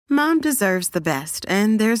Mom deserves the best,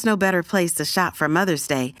 and there's no better place to shop for Mother's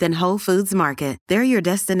Day than Whole Foods Market. They're your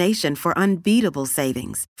destination for unbeatable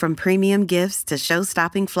savings, from premium gifts to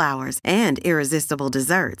show-stopping flowers and irresistible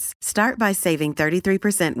desserts. Start by saving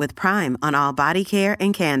 33% with Prime on all body care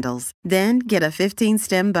and candles. Then get a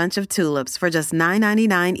 15-stem bunch of tulips for just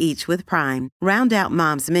 $9.99 each with Prime. Round out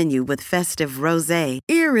Mom's menu with festive rosé,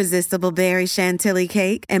 irresistible berry chantilly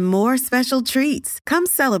cake, and more special treats. Come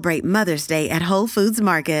celebrate Mother's Day at Whole Foods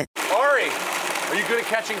Market. Ari, are you good at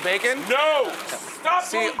catching bacon? No! Stop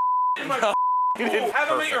throwing in my pool. Have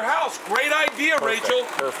them at your house. Great idea, Rachel.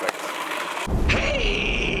 Perfect.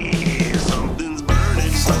 Hey, something's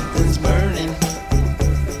burning, something's burning,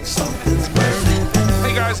 something's burning.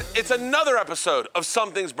 Hey guys, it's another episode of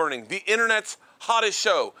Something's Burning, the internet's hottest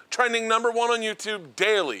show, trending #1 on YouTube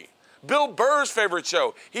daily. Bill Burr's favorite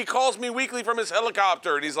show. He calls me weekly from his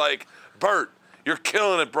helicopter and he's like, Bert, you're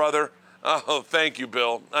killing it, brother. Oh, thank you,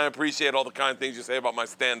 Bill. I appreciate all the kind things you say about my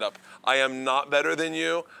stand-up. I am not better than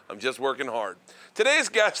you. I'm just working hard. Today's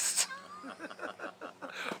guests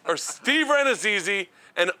are Steve Rannazzisi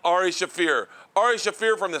and Ari Shaffir. Ari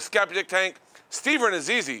Shaffir from the Skeptic Tank, Steve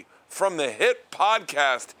Rannazzisi from the hit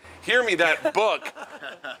podcast, Hear Me That Book.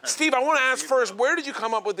 Steve, I want to ask first, where did you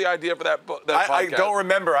come up with the idea for that book? I don't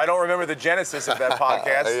remember. I don't remember the genesis of that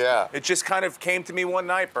podcast. Yeah. It just kind of came to me one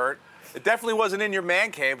night, Bert. It definitely wasn't in your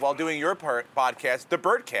man cave while doing your podcast, the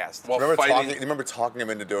Bertcast. Well, You remember talking him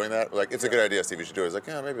into doing that? Like, it's a good idea, Steve. You should do it. He's like,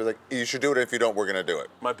 yeah, maybe. Like, you should do it. If you don't, we're gonna do it.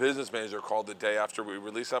 My business manager called the day after we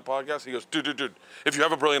released that podcast. He goes, dude, if you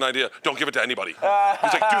have a brilliant idea, don't give it to anybody. He's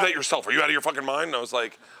like, do that yourself. Are you out of your fucking mind? And I was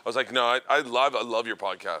like, no, I love your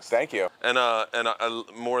podcast. Thank you. And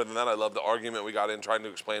more than that, I love the argument we got in trying to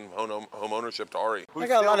explain home ownership to Ari. I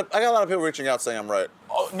got a lot of people reaching out saying I'm right.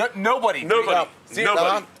 Oh, nobody. See,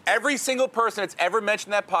 Nobody. Every single person that's ever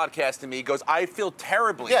mentioned that podcast to me goes, I feel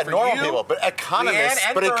terribly Yeah, for normal you, people, but economists, Leanne,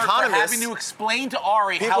 and Bert for having to explain to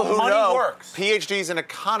Ari how who money know, works. PhDs in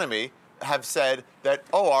economy have said that,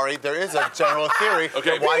 oh, Ari, there is a general theory.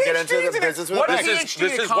 Okay. That why get into PhDs the in business with what a is business? PhD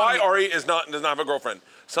This is why economy? Ari does not have a girlfriend.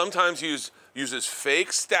 Sometimes he uses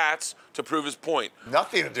fake stats to prove his point.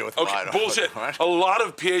 Nothing to do with Okay, mine. bullshit. Right? A lot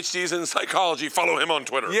of PhDs in psychology follow him on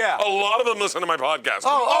Twitter. Yeah. A lot of them listen to my podcast.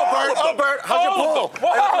 Oh, Bert, how's your pool? Whoa.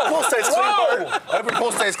 I hope your pool stays clean, Whoa. Bert. I hope your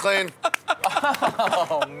pool stays clean.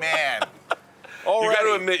 Oh, man.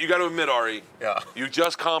 You got to admit, Ari. Yeah. You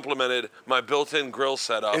just complimented my built-in grill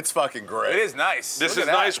setup. It's fucking great. It is nice. This Look is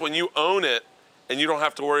at that. nice when you own it and you don't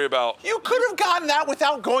have to worry about. You could have gotten that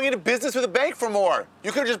without going into business with a bank for more.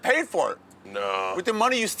 You could have just paid for it. No. With the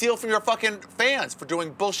money you steal from your fucking fans for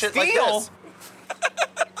doing bullshit like Steal? this.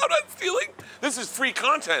 I'm not stealing. This is free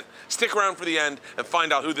content. Stick around for the end and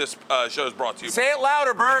find out who this show is brought to you by. Say it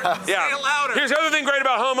louder, Bert. Say it louder. Here's the other thing great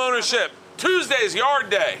about home ownership. Tuesday's yard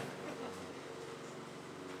day.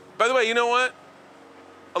 By the way, you know what?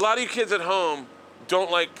 A lot of you kids at home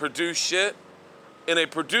don't like produced shit. In a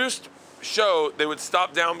produced show, they would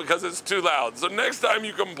stop down because it's too loud. So next time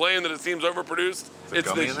you complain that it seems overproduced, it's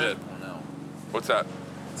gummy this in there? shit. Oh, no. What's that?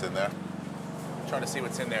 It's in there. I'm trying to see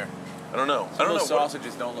what's in there. I don't know. Some of those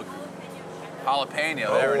sausages don't look jalapeno.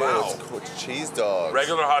 There it is. Wow. It's cool. It's cheese dogs.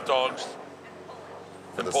 Regular hot dogs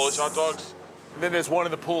and The Polish hot dogs. And then there's one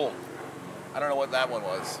in the pool. I don't know what that one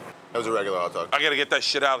was. That was a regular hot dog. I gotta get that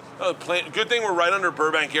shit out. Good thing we're right under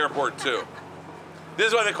Burbank Airport too. This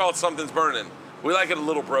is why they call it Something's Burning. We like it a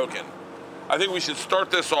little broken. I think we should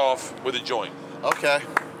start this off with a joint. Okay,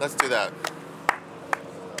 let's do that.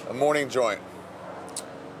 A morning joint.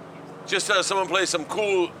 Just someone play some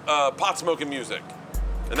cool pot smoking music,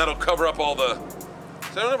 and that'll cover up all the.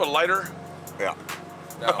 Does anyone have a lighter? Yeah.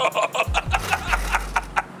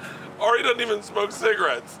 Ari doesn't even smoke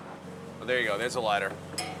cigarettes. Oh, there you go. There's a lighter.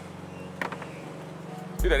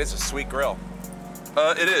 Dude, that is a sweet grill.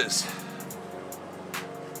 It is.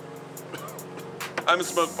 I haven't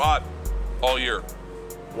smoked pot all year,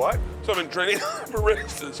 What? so I've been training for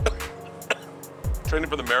races. Training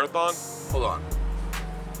for the marathon. Hold on.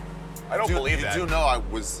 I don't believe that. You do know I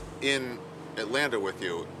was in Atlanta with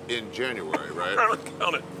you in January, right? I don't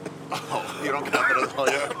count it. Oh, you don't count that at all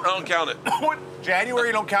yet? I don't count it. What?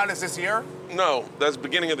 January don't count as this year? No, that's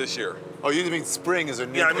beginning of this year. Oh, you mean spring is a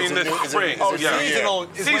new? Yeah, I mean is a this new, is a- spring. is a Oh, new yeah. year. Seasonal.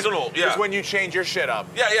 Seasonal, yeah. Is when you change your shit up.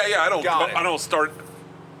 Yeah. I don't. Got it. I don't start.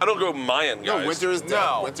 I don't go Mayan, guys. No, winter is done.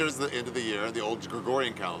 No. Winter is the end of the year, the old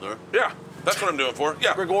Gregorian calendar. Yeah, that's what I'm doing for.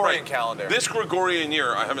 Yeah, Gregorian right. calendar. This Gregorian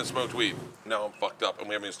year, I haven't smoked weed. Now I'm fucked up, and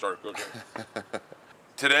we haven't even started cooking.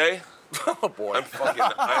 Today, Oh boy. I'm fucking.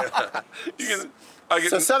 I get.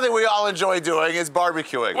 So something we all enjoy doing is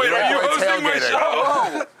barbecuing. Wait, We are you enjoy hosting my tailgating.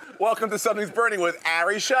 show? Welcome to Something's Burning with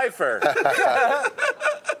Ari Shaffir.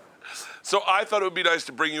 So I thought it would be nice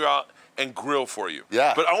to bring you out and grill for you.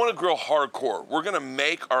 Yeah. But I want to grill hardcore. We're going to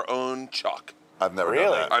make our own chuck. I've never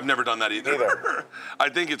done that. I've never done that either. Neither. I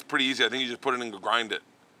think it's pretty easy. I think you just put it in and grind it.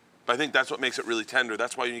 But I think that's what makes it really tender.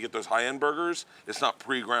 That's why when you get those high-end burgers, it's not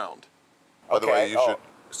pre-ground. By the way, Okay, you should,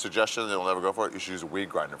 suggestion, you'll never go for it, you should use a weed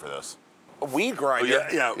grinder for this. A weed grinder.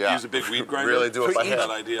 Yeah. Use a big weed grinder. Really do it by Put hand. that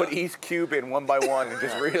idea. Put each cube in one by one and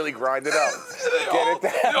just really grind it up.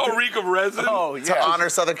 They all reek of resin. Oh, yeah. To honor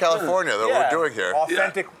Southern California, that we're doing here.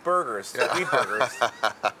 Authentic burgers, weed burgers.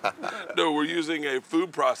 No, we're using a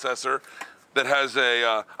food processor that has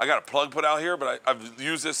a, I got a plug put out here, but I've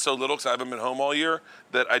used this so little because I haven't been home all year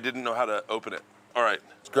that I didn't know how to open it. All right.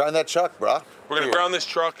 Let's grind that chuck, bro. We're going to ground this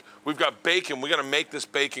truck. We've got bacon. We're going to make this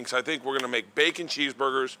bacon because I think we're going to make bacon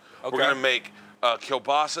cheeseburgers. Okay. We're going to make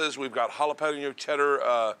kielbasas. We've got jalapeno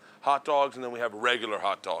cheddar hot dogs, and then we have regular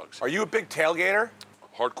hot dogs. Are you a big tailgater?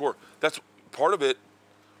 Hardcore. That's part of it.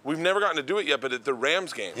 We've never gotten to do it yet, but at the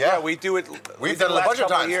Rams game. Yeah, we do it. We've did done it a last bunch of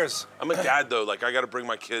couple times. years. I'm a dad, though. Like, I got to bring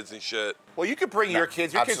my kids and shit. Well, you could bring your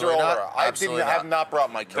kids. Your kids are absolutely older. not. I Absolutely have not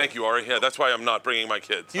brought my kids. Thank you, Ari. Yeah, that's why I'm not bringing my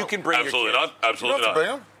kids. You can bring your Absolutely kids. not. Absolutely You don't have to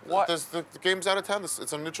not. bring them. What? The game's out of town.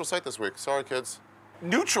 It's a neutral site this week. Sorry, kids.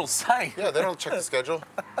 Neutral site. Yeah, they don't check the schedule.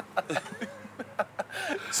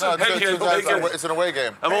 Hey, kids, It's an away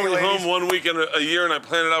game. I'm only ladies. home 1 week in a year, and I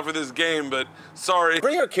planned it out for this game, but sorry.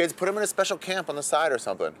 Bring your kids, put them in a special camp on the side or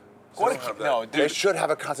something. What? don't have that. No, They dude. should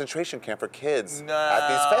have a concentration camp for kids No, at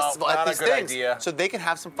these festivals, not at a these good things, idea. so they can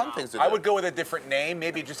have some fun things to do. I would go with a different name,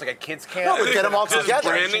 maybe just like a kids camp. No, but get them all Just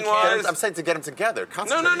together. branding-wise? I'm saying to get them together. No,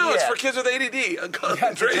 Concentrate. it's Yeah. for kids with ADD. A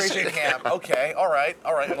Concentration concentration. camp. Okay, all right.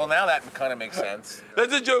 Well, now that kind of makes sense.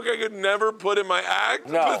 That's a joke I could never put in my act.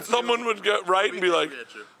 No. But someone would get right and be like,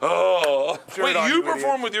 oh. Shirt Wait, on, you you performed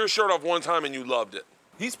idiot. with your shirt off one time and you loved it.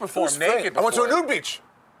 He's It performed was great. naked I went to a before. nude beach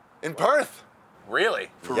in Perth. Really?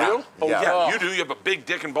 For Yeah. real? Oh, Yeah. yeah, Oh. you do. You have a big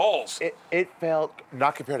dick and balls. It felt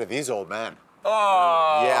not compared to these old men.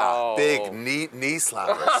 Oh. Yeah, big knee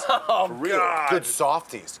slappers. Oh, real? God. Good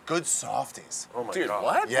softies. Good softies. Oh, my Dude, God.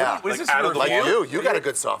 what? Yeah. Was Like this out of your the Like review? you got a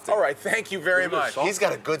good softie. All right, thank you very much. He's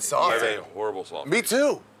got a good I softie. have a horrible song. Me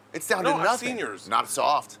too. It's down No, to I've nothing. seen yours. Not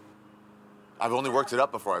soft. I've only worked it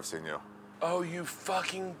up before I've seen you. Oh, you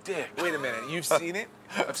fucking dick. Wait a minute, you've seen it?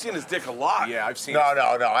 I've seen his dick a lot. Yeah, I've seen No, it.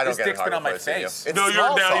 I don't This get dick's it been hard on my before I see you. face. It's No,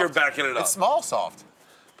 small now soft. you're backing it up. It's small soft.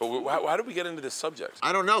 But how do we get into this subject?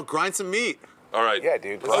 I don't know. Grind some meat. All right. Yeah,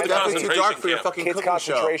 dude. It's Grind definitely too concentration dark for your camp. fucking Kids cooking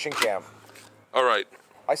show. concentration camp. All right.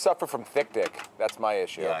 I suffer from thick dick. That's my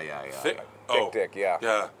issue. Yeah. Thick, dick, yeah.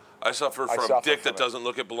 Yeah. I suffer I from suffer dick from that it. doesn't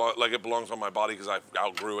look like it belongs on my body because I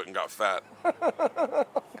outgrew it and got fat.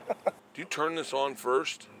 Do you turn this on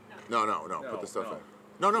first? No. Put the stuff in.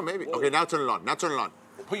 No, maybe. Okay, now turn it on.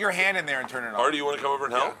 Put your hand in there and turn it on. Or do you want to come over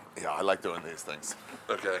and help? Yeah, I like doing these things.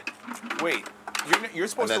 Okay. Wait, you're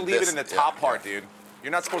supposed to And then leave this, it in the yeah, top part, dude.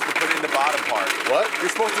 You're not supposed to put it in the bottom part. What? You're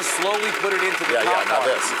supposed to slowly put it into the Yeah, top not part.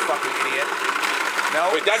 this. You fucking idiot. No.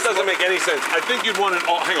 Wait, that doesn't make any sense. I think you'd want it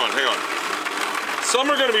all. Hang on. Some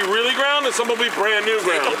are going to be really ground and some will be brand new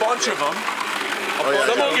Take ground. a bunch of them.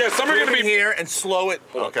 Some are going to Put it in be. here and slow it.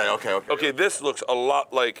 Okay. Okay, this looks a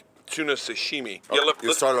lot like tuna sashimi. Yeah, You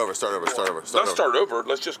let's start over. Let's start over.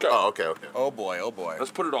 Let's just go. Oh, okay. Oh boy.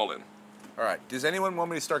 Let's put it all in. All right. Does anyone want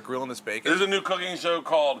me to start grilling this bacon? There's a new cooking show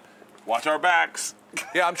called Watch Our Backs.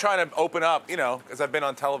 Yeah, I'm trying to open up, because I've been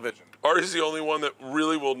on television. Ari's the only one that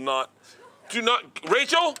really will not.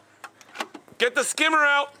 Rachel, get the skimmer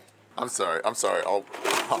out. I'm sorry. No,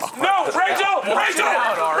 Rachel!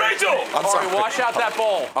 out, Ari. Rachel! I'm sorry. Wash out that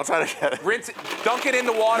bowl. I'll try to get it. Rinse it. Dunk it in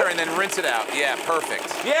the water and then rinse it out. Yeah, perfect.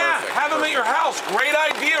 Yeah, Perfect. have them at your house. Great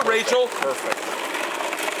idea, Rachel. Perfect.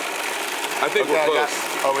 I think Okay, we're I got-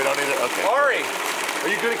 close. Oh, we don't need it. Okay. Ari, are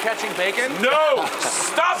you good at catching bacon? No!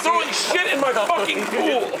 Stop throwing shit in my fucking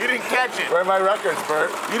pool. You didn't catch it. Where are my records, Bert?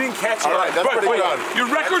 You didn't catch it. All right, that's pretty good. Your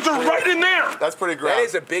records are right in there. That's pretty great. That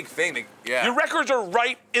is a big thing. Yeah. Your records are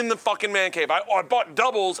right in the fucking man cave. I bought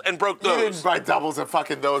doubles and broke You those. didn't buy doubles and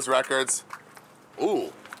fucking those records.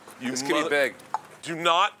 Ooh. This could be big. Do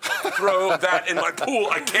not throw that in my pool.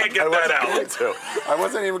 I can't get that out. I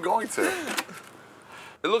wasn't even going to.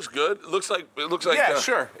 It looks good. It looks like. Yeah,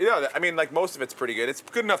 sure. I mean, like most of it's pretty good. It's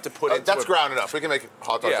good enough to put into That's a- ground enough. We can make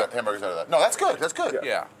hot dogs, Yeah. hamburgers out of that. No, that's good. That's good.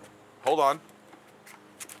 Yeah. Hold on.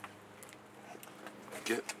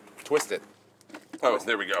 Twist it. Oh,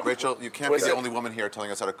 there we go. Rachel, you can't Twist be the it. only woman here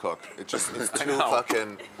telling us how to cook. It's too know.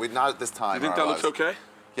 fucking. Not at this time. You think in our that looks lives. okay?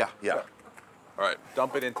 Yeah. All right.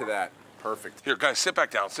 Dump it into that. Perfect. Here, guys, sit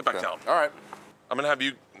back down. Sit back Okay. down. All right. I'm gonna have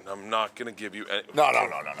you. I'm not gonna give you any. No.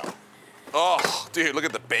 Oh, dude, look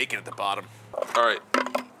at the bacon at the bottom. All right.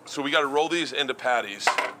 So we got to roll these into patties.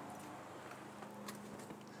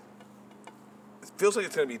 feels like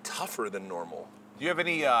it's gonna be tougher than normal. Do you have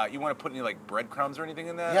any? You want to put any like breadcrumbs or anything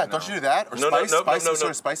in that? Yeah, or don't no? you do that? Or sort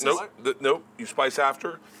of spices? Nope. You spice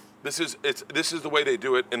after. This is the way they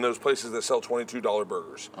do it in those places that sell $22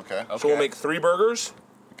 burgers. Okay. So we'll make 3 burgers.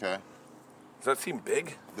 Okay. Does that seem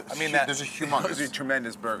big? I mean, there's a humongous. Those are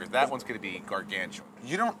tremendous burgers. That one's going to be gargantuan.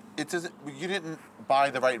 You don't. It doesn't. You didn't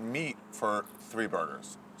buy the right meat for 3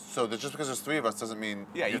 burgers. So just because there's 3 of us doesn't mean.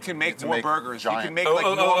 Yeah, you can make to more burgers. Giant. You can make like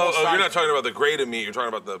normal size. You're not talking about the grade of meat. You're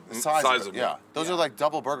talking about the size of meat. Yeah, those are like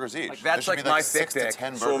double burgers each. Like, that's there should like be my like 6 thick to dick.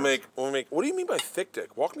 10 burgers. So we'll make. What do you mean by thick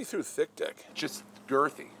dick? Walk me through thick dick. Just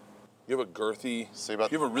girthy. You have a girthy. Say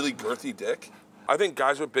about- You have a really girthy dick. I think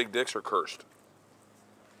guys with big dicks are cursed.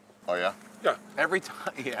 Oh yeah. Yeah. Every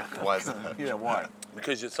time, yeah. Why is that? Yeah, why?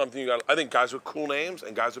 Because it's something you got. I think guys with cool names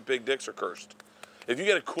and guys with big dicks are cursed. If you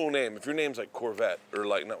get a cool name, if your name's like Corvette or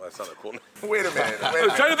like, no, that's not a cool name. Wait a minute. I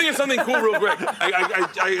was trying to think of something cool real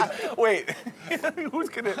quick. Wait. Who's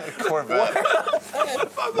gonna? Corvette.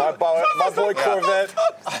 My boy Corvette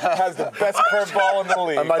has the best curveball in the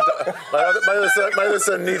league. And my other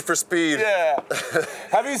son, Need for Speed. Yeah.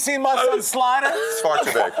 Have you seen my son's slider? It's far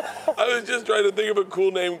too big. I was just trying to think of a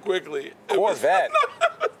cool name quickly. Corvette.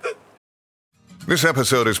 This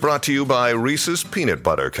episode is brought to you by Reese's Peanut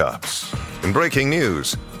Butter Cups. In breaking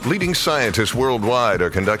news, leading scientists worldwide are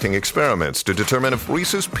conducting experiments to determine if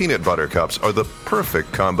Reese's Peanut Butter Cups are the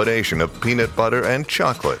perfect combination of peanut butter and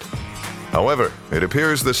chocolate. However, it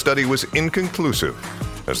appears the study was inconclusive,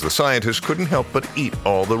 as the scientists couldn't help but eat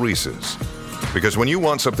all the Reese's. Because when you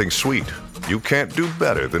want something sweet, you can't do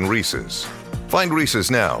better than Reese's. Find Reese's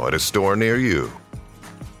now at a store near you.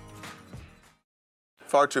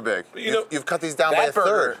 Far too big. You know, You've cut these down by a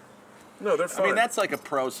third. No, they're fine. I mean, that's like a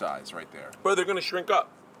pro size right there. But they're going to shrink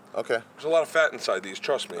up. Okay. There's a lot of fat inside these,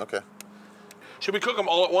 trust me. Okay. Should we cook them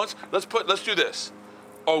all at once? Let's do this.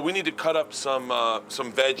 Oh, we need to cut up some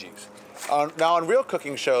veggies. Now, on real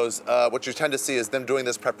cooking shows, what you tend to see is them doing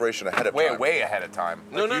this preparation ahead of time. Way ahead of time.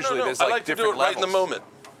 No. Usually there's I like like to do different it right in the levels. moment.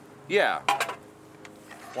 Yeah.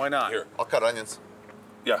 Why not? Here. I'll cut onions.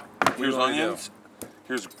 Yeah. Here's you want me to onions.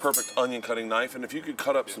 Here's a perfect onion cutting knife. And if you could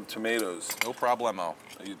cut up some tomatoes, No problemo.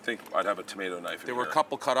 you'd think I'd have a tomato knife There in were a here.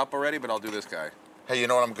 couple cut up already, but I'll do this guy. Hey, you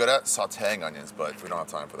know what I'm good at? Sautéing onions, but we don't have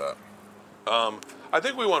time for that. I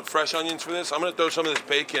think we want fresh onions for this. I'm going to throw some of this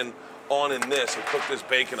bacon on in this and cook this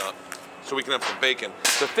bacon up so we can have some bacon.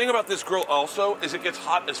 The thing about this grill also is it gets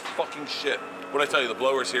hot as fucking shit. What'd I tell you? The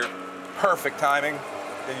blower's here. Perfect timing.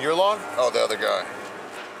 And you're long? Oh, the other guy.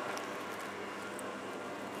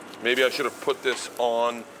 Maybe I should have put this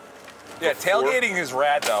on. Yeah, tailgating is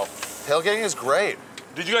rad though. Tailgating is great.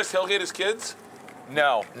 Did you guys tailgate as kids?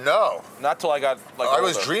 No, No. not till I got like. I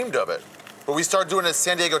always older. dreamed of it. But we started doing it at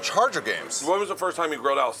San Diego Charger games. When was the first time you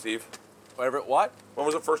grilled out, Steve? What? When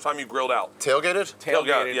was the first time you grilled out? Tailgated?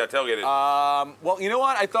 Tailgated. Yeah, tailgated. Well, you know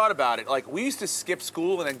what? I thought about it. Like, we used to skip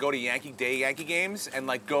school and then go to Yankee games and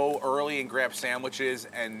like go early and grab sandwiches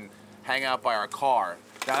and hang out by our car.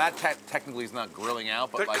 Now that technically is not grilling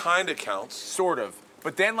out, but that like kind of counts. sort of.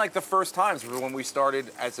 But then like the first times were when we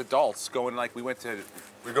started as adults going like we went to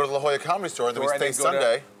We go to the La Jolla Comedy Store and then we and stay then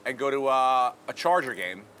Sunday. go to a Charger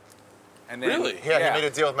game. And then, Really? Yeah, he made a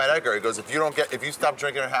deal with Matt Edgar. He goes, if you stop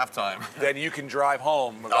drinking at halftime, Then you can drive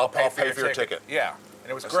home. I'll pay for your ticket. Yeah, and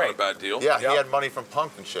it was That's great. not a bad deal. yeah, Yep. he had money from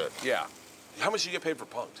Punk'd and shit. Yeah, How much did you get paid for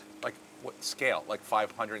Punk'd? like what scale? Like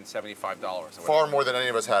 $575. Far more than any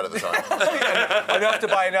of us had at the time. Enough to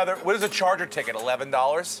buy another. What is a Charger ticket?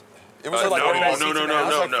 $11. It was No, like no, 40 bucks. no, It no, was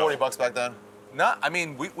no, like no. 40 bucks back then. Not. I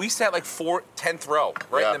mean, we sat like 10th row,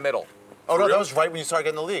 right Yeah. in the middle. Oh no, real? that was right when you started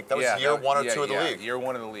getting the league. That was year one or two of the league. Year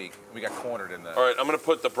one of the league. We got cornered in the. All right, I'm gonna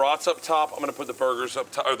put the brats up top. I'm gonna put the burgers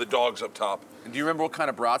up top, or the dogs up top. Do you remember what kind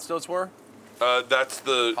of brats those were? That's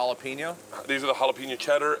the. Jalapeno. These are the jalapeno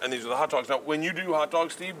cheddar, and these are the hot dogs. Now, when you do hot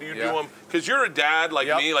dogs, Steve, do you do Yeah. them? Because you're a dad like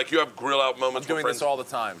Yep. me, like you have grill out I'm moments doing with friends. this all the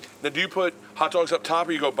time. Now, do you put hot dogs up top,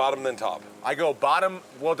 or you go bottom then top? I go bottom.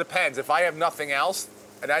 Well, it depends. If I have nothing else,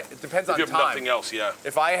 and it depends If on you have time. nothing else, yeah.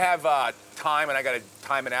 If I have time and I got to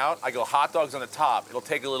time it out, I go hot dogs on the top. It'll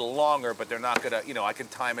take a little longer, but they're not gonna. I can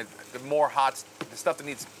time it. The more hot, the stuff that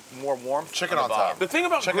needs more warmth. Chicken the on bottom. top. The thing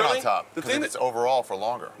about Chicken grilling, on top. the Because thing it's that, overall for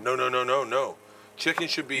longer. no. Chicken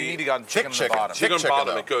should be You need to go chicken on the Chicken. bottom. Thick Chicken chicken,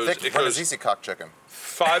 bottom, though. it goes- Thick it goes- Rannazzisi cock chicken.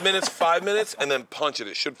 5 minutes, and then punch it.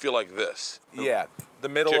 It should feel like this. Yeah, the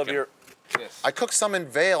middle of Chicken. your. This. I cooked some in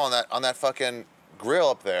Vail on that fucking grill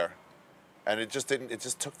up there, and it just didn't. It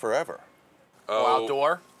just took forever. Go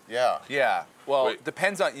outdoor. Yeah. Yeah. Well, Wait. it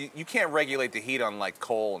depends on you can't regulate the heat on like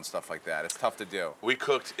coal and stuff like that. It's tough to do. We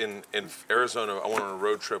cooked in Arizona. I went on a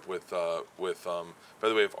road trip with. By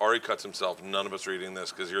the way, if Ari cuts himself, none of us are eating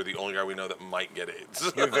this because you're the only guy we know that might get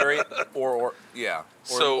AIDS. You're very or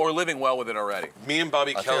living well with it already. Me and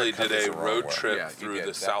Bobby Kelly cut did this a the wrong road way. trip Yeah, you through did. the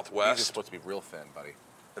These are Southwest, supposed to be real thin, buddy.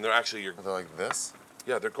 and they're actually They're like this.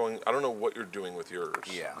 yeah, they're going. I don't know what you're doing with yours.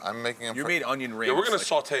 Yeah. I'm making them. You made onion rings. Yeah, we're gonna like,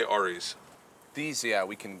 saute Ari's. these. Yeah,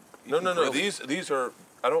 we can. you No, can no, no. grill These are.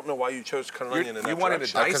 I don't know why you chose to cut an You're- onion in you that wanted to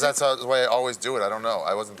direction. dice Because that's the way I always do it. I don't know.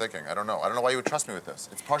 I wasn't thinking. I don't know. I don't know why you would trust me with this.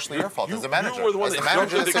 It's partially your fault as the manager. You were the one as that the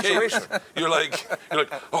manager of jumped the in the situation. cave. You're like,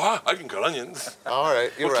 oh, I can cut onions. All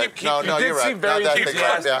right, you're Well, right. keep- no, you no, did you're right. seem very Now that I think about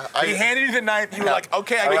it, enthusiastic. yeah, He handed you the knife. You were like,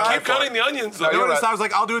 okay, I I got got it. Keep cutting the onions. Though. I you're noticed. right. I was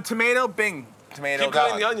like, I'll do a tomato. Bing. Tomato. Keep got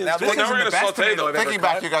cutting it. the onions. Now, This this is isn't we're the gonna best saute tomato them. I've ever Thinking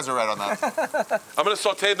back, cut. you guys are right on that. I'm gonna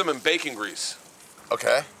saute them in bacon grease.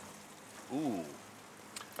 Okay. Ooh.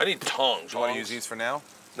 I need tongs. Do you want to use these for now?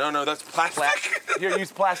 No, that's plastic. Here,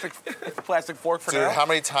 use plastic fork for Dude, now. how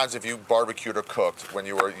many times have you barbecued or cooked when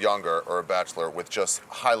you were younger or a bachelor with just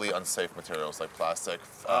highly unsafe materials like plastic?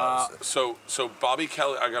 So Bobby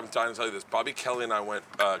Kelly, I'm dying to tell you this. Bobby Kelly and I went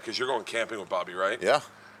because you're going camping with Bobby, right? yeah.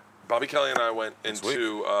 Bobby Kelly and I went Sweet.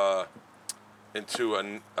 into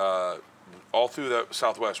all through the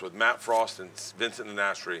Southwest with Matt Frost and Vincent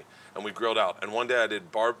Nastri, and we grilled out. And one day I did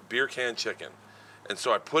beer can chicken, and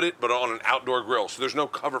so I put it, but on an outdoor grill, so there's no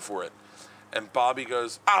cover for it. And Bobby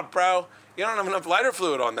goes, bro, you don't have enough lighter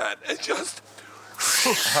fluid on that. It just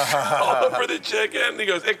all over the chicken. He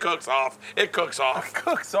goes, it cooks off. It cooks off.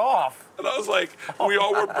 Cooks off. And I was like, we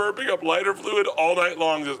all were burping up lighter fluid all night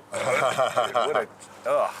long. Just, Ugh.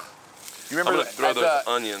 You I'm remember gonna throw at those the-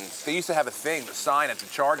 onions. They used to have a sign at the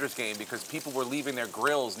Chargers game because people were leaving their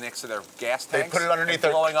grills next to their gas They tanks. put it underneath and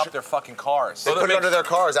their- blowing up their fucking cars. They that put it makes- under their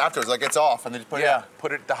cars afterwards, like it's off, and they just put yeah, it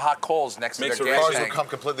put it the hot coals next to Makes their it gas Cars will tank. come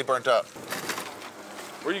completely burnt up.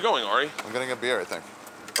 Where are you going, Ari? I'm getting a beer, I think.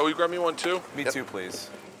 Oh, you grab me one too? Me too, please.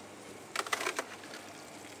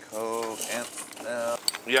 Coke and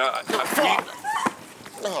Yeah.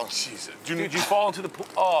 Oh, Jesus. dude, you fall into the pool.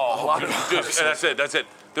 Oh, Dude, that's it.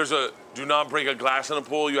 Do not break a glass in a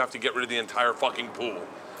pool. You have to get rid of the entire fucking pool.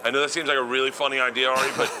 I know that seems like a really funny idea, Ari,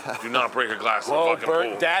 but do not break a glass in a whoa, fucking Bert,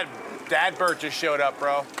 pool. Dad Bert just showed up,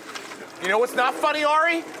 bro. You know what's not funny,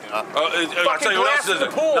 Ari? I'll tell you what else glass in is the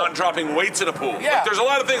pool. not dropping weights in a pool. Yeah. Like, there's a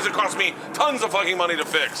lot of things that cost me tons of fucking money to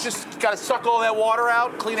fix. Just gotta suck all that water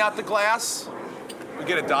out, clean out the glass. We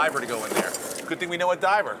get a diver to go in there. Good thing we know a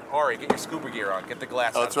diver. Ari, get your scuba gear on. Get the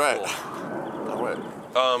glass out That's of the right. pool.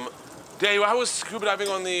 Oh, wait. Dave, how was scuba diving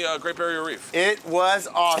on the Great Barrier Reef? It was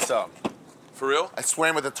awesome. For real? I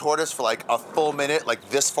swam with a tortoise for like a full minute, like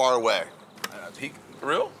this far away. For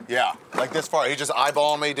real? Yeah, like this far. He just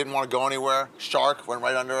eyeballed me, didn't want to go anywhere. Shark went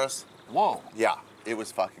right under us. Whoa. Yeah, it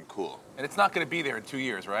was fucking cool. And it's not gonna be there in 2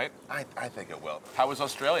 years, right? I think it will. How was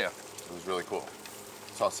Australia? It was really cool.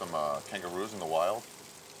 Saw some kangaroos in the wild.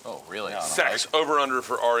 Oh, really? Yeah. Sex over under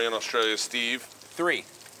for Ari in Australia, Steve. 3.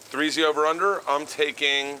 3's the over under. I'm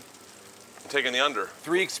taking the under.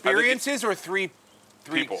 3 experiences or three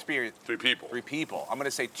People. experience? 3 people. 3 people. I'm gonna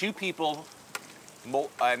say 2 people,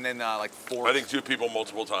 and then like 4. I think 2 people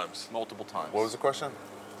multiple times. multiple times. What was the question?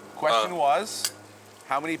 Question was,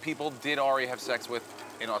 how many people did Ari have sex with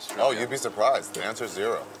in Australia? Oh, you'd be surprised. The answer is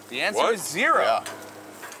 0. The answer What? is 0. Yeah.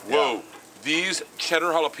 Whoa. These cheddar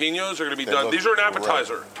jalapenos are going to be They done. look These are an great.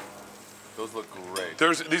 appetizer. Those look great.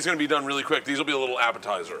 These are going to be done really quick. These will be a little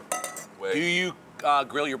appetizer. Do you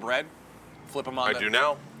grill your bread? Flip them on. I do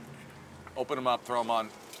now. Open them up, throw them on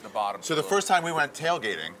the bottom. So the first time we went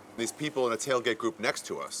tailgating, these people in a tailgate group next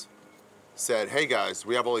to us said, hey guys,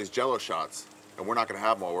 we have all these Jello shots, and we're not gonna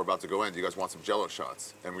have them all. We're about to go in. Do you guys want some Jello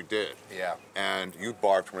shots? And we did. Yeah. And you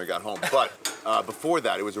barfed when we got home. But before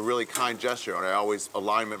that, it was a really kind gesture, and I always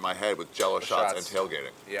align in my head with Jello shots and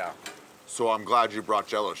tailgating. Yeah. So I'm glad you brought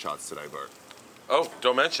Jello shots today, Bert. Oh,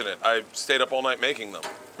 don't mention it. I stayed up all night making them.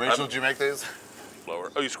 Rachel, did you make these?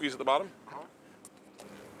 Lower. Oh, you squeeze at the bottom?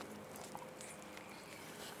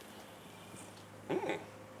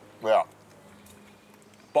 Yeah.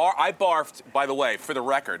 I barfed, by the way, for the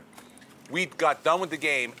record. We got done with the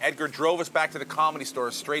game. Edgar drove us back to the Comedy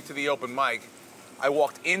Store, straight to the open mic. I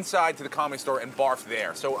walked inside to the Comedy Store and barfed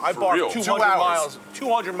there. So I For barfed real? 200 2 hours. miles.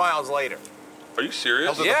 200 miles later. Are you serious?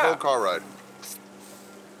 How's it Yeah. the whole car ride?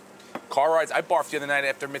 Car rides. I barfed the other night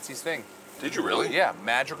after Mitzi's thing. Did you really? Yeah,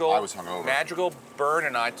 Madrigal. I was hungover. Madrigal, Byrne,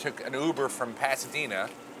 and I took an Uber from Pasadena.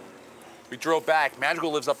 We drove back.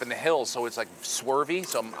 Madrigal lives up in the hills, so it's like swervy.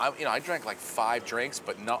 So I drank like 5 drinks,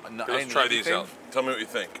 but no. Okay, let's try these out. Tell me what you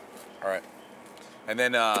think. All right. And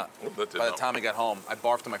then by did the not. time I got home, I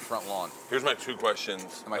barfed on my front lawn. Here's my 2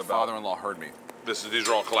 questions. And my about- father-in-law heard me. These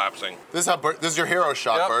are all collapsing. This is your hero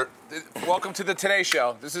shot, Bert. Welcome to the Today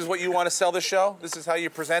Show. This is what you want to sell the show? This is how you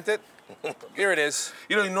present it? Here it is.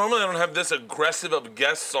 You know, normally I don't have this aggressive of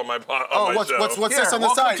guests on my show. What's Here, this on the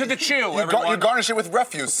welcome side? to the chew, You everyone. garnish it with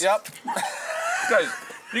refuse. Yep. Guys,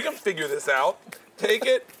 you can figure this out. Take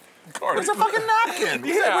it. It's a fucking napkin.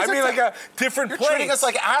 Yeah, I mean like a different You're place. treating us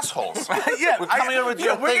like assholes. Yeah, We're coming in with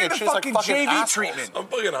your we're thing getting and the she's like fucking fucking JV assholes. treatment. I'm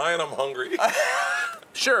fucking high and I'm hungry.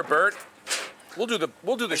 Sure, Bert. We'll do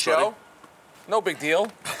the show. No big deal.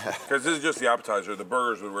 Because this is just the appetizer. The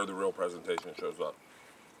burgers are where the real presentation shows up.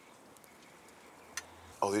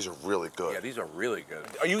 Oh, these are really good. Yeah, these are really good.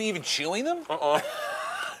 Are you even chewing them? Uh-uh.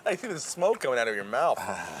 I see the smoke coming out of your mouth.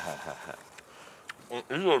 These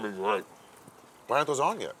are gonna be great. Why aren't those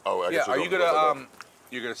on yet? Oh, I guess Yeah, are you gonna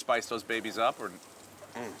you're gonna spice those babies up or?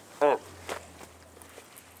 Oh.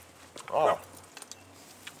 Oh.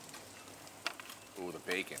 Ooh, the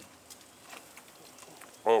bacon.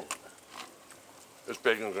 Oh. This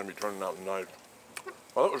bacon's gonna be turning out nice.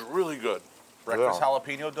 Oh, that was really good. Breakfast Yeah.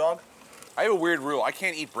 jalapeno dog? I have a weird rule. I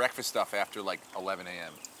can't eat breakfast stuff after like 11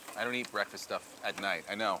 a.m. I don't eat breakfast stuff at night.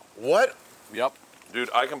 I know. What? Yep. Dude,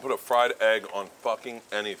 I can put a fried egg on fucking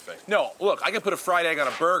anything. No, look, I can put a fried egg on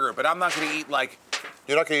a burger, but I'm not gonna eat like,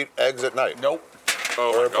 You're not gonna eat eggs at night? nope,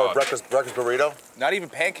 Oh Or my God. a breakfast burrito? not even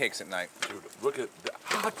pancakes at night. Dude, look at that.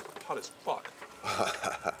 Hot as fuck.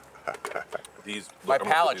 These. My I'm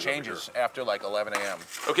gonna palate put these over changes after like 11 a.m.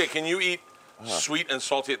 here. Okay, can you eat sweet and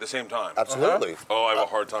salty at the same time? Absolutely. Oh, I have a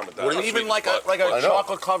hard time with that. I'm Even sweet like as a fuck. like I a know.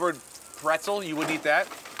 chocolate covered pretzel, you would eat that?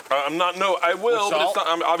 I'm not. No, I will, With but it's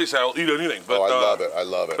salt? not. Obviously, I'll eat anything. But Oh, I love it. I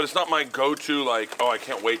love But it. it's not my go-to. Like, oh, I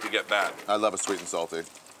can't wait to get that. I love it sweet and salty.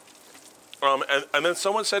 And then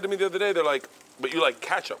someone said to me the other day, they're like, but you like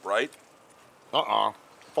ketchup, right?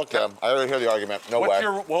 Fuck them. I already hear the argument. No way.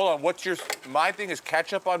 What's your, my thing is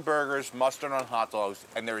ketchup on burgers, mustard on hot dogs,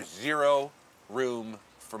 and there is zero room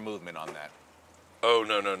for movement on that. Oh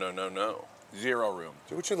no. Zero room.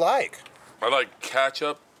 Do what you like. I like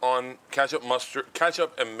ketchup, mustard,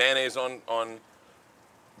 ketchup and mayonnaise on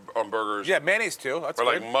burgers. Yeah, mayonnaise too. That's Or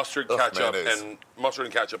good. like mustard, Ugh, ketchup, mayonnaise. and mustard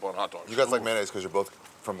and ketchup on hot dogs. You guys like mayonnaise because you're both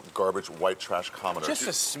from garbage white trash commoners. Just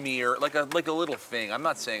a smear, like a little thing. I'm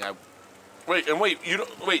not saying I. Wait, you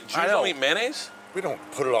don't wait. Jews I know. don't eat mayonnaise? We don't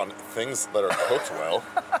put it on things that are cooked well.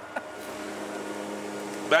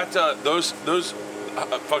 That those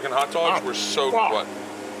fucking hot dogs were so what?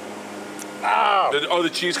 Ow! The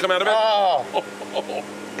cheese come out of it? Oh!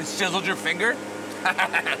 It sizzled your finger.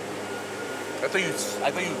 I thought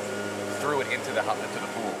you threw it into the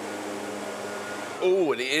pool.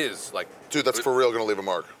 Oh, it is like. Dude, that's for real gonna leave a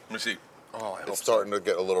mark. Let me see. Oh, I hope It's starting to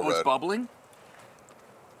get a little so. Oh, it's red. bubbling.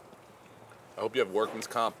 I hope you have workman's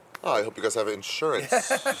comp. Oh, I hope you guys have insurance.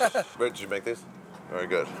 Where did you make these? Very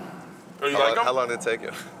good. Oh, you like them? How long did it take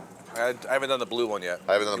you? I haven't done the blue one yet.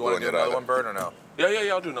 I haven't done the blue one You yet want to do either. another one, Bert, or no?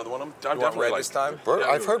 Yeah, I'll do another one. I You want definitely red like this time? Bert, Yeah,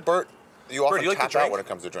 I've heard Bert, you often you like to tap out drink? when it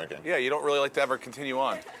comes to drinking. Yeah, you don't really like to ever continue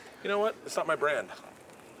on. You know what? It's not my brand.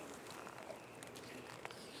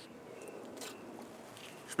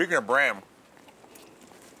 Speaking of Bram,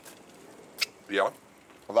 Yeah.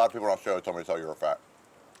 A lot of people on the show told me to tell you you're fat.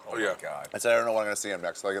 Oh yeah. my God. I said I don't know when I'm gonna see him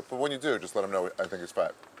next. Like, but when you do, just let him know I think he's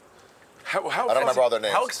fat. How I don't remember all their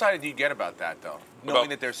names. How excited do you get about that, though? Knowing About-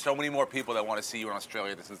 that there's so many more people that want to see you in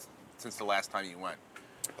Australia since the last time you went.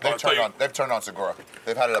 They've turned on Segura.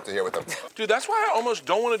 They've had it up to here with them. Dude, that's why I almost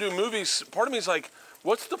don't want to do movies. Part of me is like,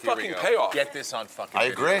 what's the Here we fucking go. payoff? Get this on fucking I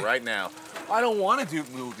video agree. right now. I don't want to do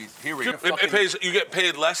movies. Here we go. Dude, it pays. You get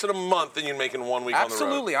paid less in a month than you make in 1 week on the road.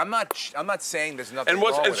 Absolutely. I'm not saying there's nothing And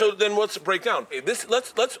wrong with so it. then what's the breakdown? This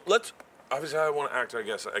let's. Obviously, I want to act. I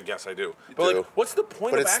guess I do. But do. like, what's the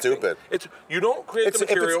point But of it's acting? stupid. It's you don't create the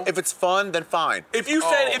material. If it's fun, then fine. If you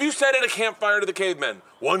said at a campfire to the cavemen,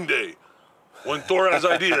 one day, when Thor has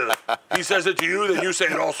an idea, he says it to you, then you say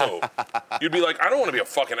it also. You'd be like, I don't want to be a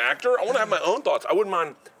fucking actor. I want to have my own thoughts. I wouldn't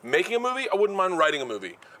mind making a movie. I wouldn't mind writing a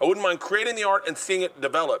movie. I wouldn't mind creating the art and seeing it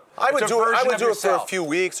develop. I would It's a do it. I version would of do it for a yourself. few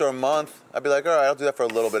weeks or a month. I'd be like, all right, I'll do that for a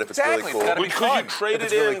little bit if it's Exactly, really but cool. that'd be Could fun. you trade If it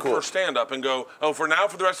it's really in cool. for stand-up and go, oh, for now,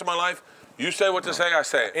 for the rest of my life, you say what to say, I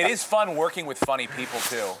say it. It is fun working with funny people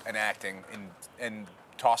too, and acting and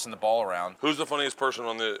tossing the ball around. Who's the funniest person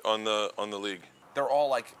on the league? They're all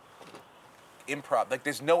like improv. Like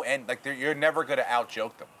there's no end. Like you're never gonna out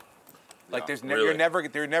joke them. Like there's Really? you're never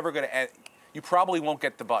gonna end. You probably won't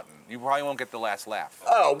get the button. You probably won't get the last laugh.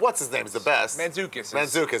 Oh, what's his name is the best? Mantzoukas.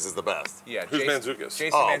 Mantzoukas is the best. Yeah. Who's Jason, Mantzoukas?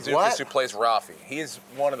 Jason Oh, Mantzoukas, what? who plays Rafi. He is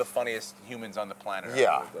one of the funniest humans on the planet.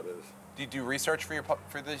 Yeah. Do you do research for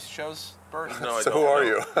for these shows, Bert? No, I So don't. who are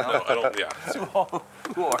you? No, I don't. Yeah.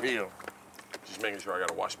 Who are you? Just making sure I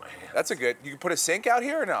gotta wash my hands. That's a good. You can put a sink out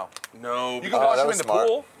here or no? No. You can wash that them was in the smart.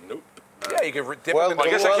 pool. Nope. Yeah, you can dip Well, them in I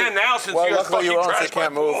the guess pool. I can now since well, you guys luckily fucking you own, so trashed you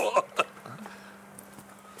can't my move. pool.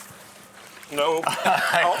 No. All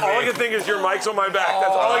I can think is your mic's on my back. That's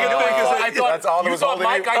all I can think is that. That's all that You was thought holding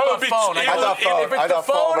mic, you? I Oh, thought it'd be- phone. I thought phone. If it's I the thought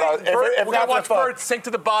phone, phone, but Bert, if we're that's gonna the watch phone. Bert sink to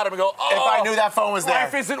the bottom and go, oh, If I knew that phone was there.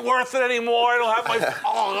 Life isn't worth it anymore. I don't have my.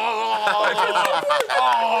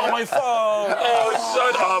 Oh, my phone. Oh,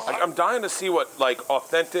 shut up. Like, I'm dying to see what like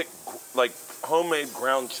authentic, like homemade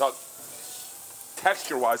ground chuck,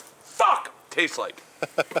 texture-wise, tastes like.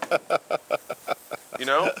 You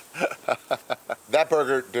know? That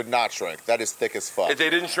burger did not shrink. That is thick as fuck. They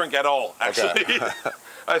didn't shrink at all, actually. Okay.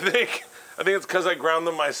 I think it's because I ground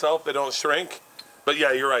them myself. They don't shrink. But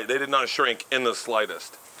yeah, you're right. They did not shrink in the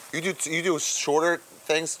slightest. You do shorter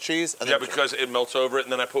things, cheese, and Yeah, then because it melts over it,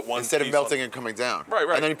 and then I put one instead of piece melting on, and coming down. Right.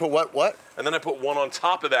 And then you put what? and then I put one on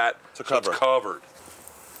top of that To so it's cover. covered.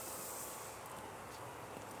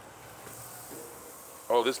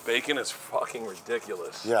 Oh, this bacon is fucking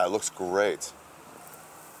ridiculous. Yeah, it looks great.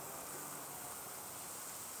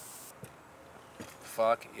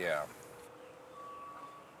 Fuck yeah.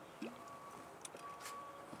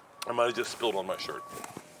 I might have just spilled on my shirt.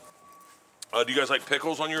 Do you guys like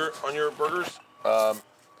pickles on your burgers?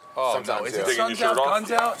 Oh Sometimes, no, is yeah. it Taking sun's your out, shirt off?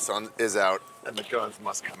 guns out? Sun is out, and the guns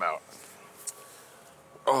must come out.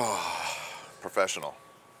 Oh, professional.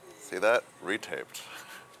 See that? Retaped.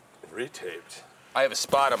 Retaped. I have a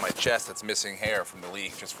spot on my chest that's missing hair from the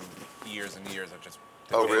leak, just from years and years of just.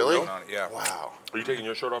 Oh, really? On it. Yeah. Wow. Are you taking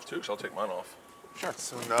your shirt off too? Because I'll take mine off. Sure. It's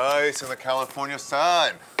so nice in the California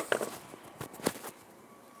sun.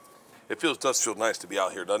 Does feel nice to be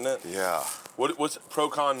out here, doesn't it? Yeah. What's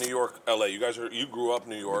ProCon New York, LA? You grew up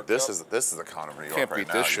New York. This is the con of New York Can't right beat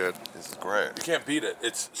now. this shit. This is great. You can't beat it.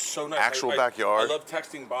 It's so nice. Actual backyard. I love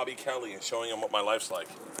texting Bobby Kelly and showing him what my life's like.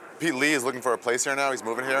 Pete Lee is looking for a place here now. He's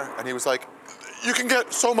moving here, and he was like, "You can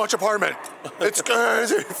get so much apartment. It's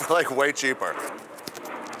crazy for like way cheaper."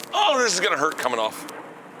 Oh, this is gonna hurt coming off.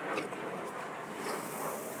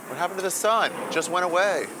 What happened to the sun? Just went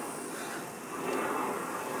away.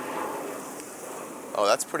 Oh,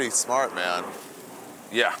 that's pretty smart, man.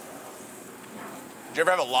 Yeah. Did you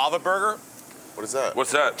ever have a lava burger? What is that?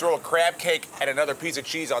 What's that? Throw a crab cake and another piece of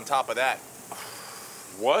cheese on top of that.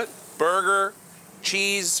 What? Burger,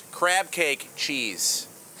 cheese, crab cake, cheese.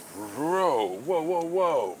 Bro,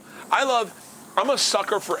 whoa. I'm a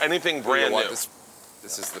sucker for anything brand You know what? new.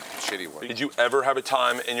 This is the shitty one. Did you ever have a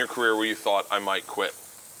time in your career where you thought I might quit?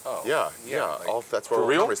 Oh. Yeah. like- That's where For our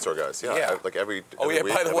real? comedy store guys. Yeah. Yeah. Like every Oh, yeah,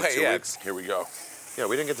 week, by the every way, 2 yeah. weeks. Here we go. Yeah,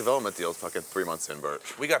 we didn't get development deals fucking 3 months in, Bert.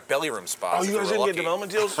 We got belly room spots. Oh, you if guys we were didn't get lucky.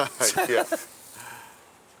 development deals? Yeah.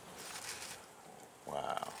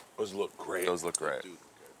 Wow. Those look great. Those look great.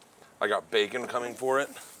 I got bacon coming for it.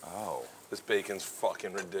 Oh. This bacon's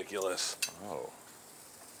fucking ridiculous. Oh.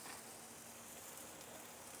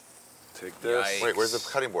 Take this. Yikes. Wait, where's the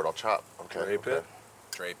cutting board? I'll chop. Okay. Drape okay. it.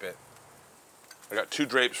 Drape it. I got 2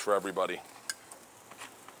 drapes for everybody.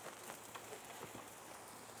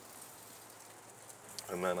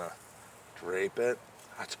 And then drape it.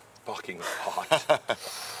 That's fucking hot.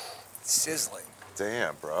 Sizzling.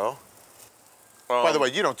 Damn, bro. By the way,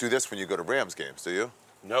 you don't do this when you go to Rams games, do you?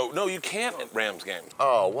 No, you can't at Rams games.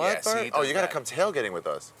 Oh, what? Yeah, see, Bert? he Oh, does you gotta that. come tailgating with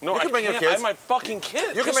us. No, you can I bring can't. your kids. I have my fucking kids.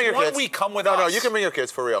 You can Just bring your one kids. week, come with no, us. you can bring your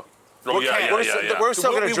kids for real. Oh, yeah. We're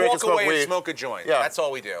still gonna we drink walk and smoke away weed. and smoke a joint. Yeah. That's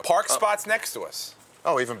all we do. Park spots next to us.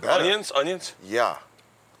 Oh, even better. Onions? Yeah.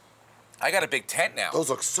 I got a big tent now. Those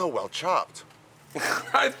look so well chopped.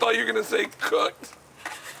 I thought you were gonna say cooked.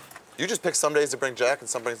 You just pick some days to bring Jack and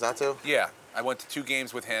some days not to? Yeah, I went to 2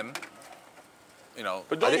 games with him. You know.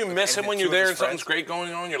 But don't you miss him when you're there and something's great? great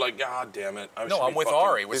going on? You're like, God damn it. I No, should I'm be with fucking-"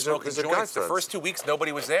 Ari. We're These are- smoking these are guy joints. The friends. first 2 weeks,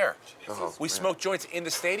 nobody was there. Oh, We man. smoked joints in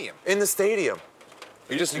the stadium. In the stadium.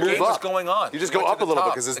 You just The move game was up. going on. You just We go went up to a the little bit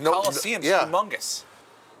top. because there's the no. Coliseum's yeah. humongous.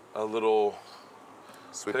 A little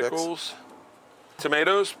Sweet pickles. pickles.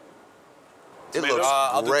 Tomatoes. It looks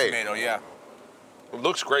I'll do great. tomato, yeah. It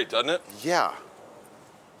looks great, doesn't it? Yeah.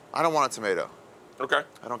 I don't want a tomato. Okay.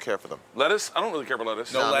 I don't care for them. Lettuce? I don't really care for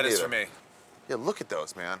lettuce. No Nah, me lettuce neither. for me. Yeah, look at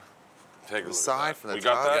those, man. Take a The look side at that. from the We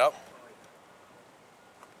got top. that? Yep.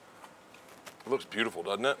 It looks beautiful,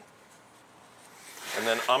 doesn't it? And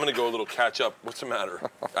then I'm gonna go a little catch up. What's the matter?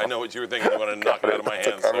 I know what you were thinking. You want to knock it out of my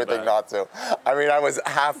hands. So bad. not to. I mean, I was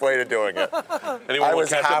halfway to doing it. Anyone I want was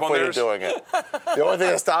catch up on halfway to theirs? doing it. The only thing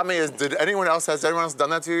that stopped me is, has anyone else done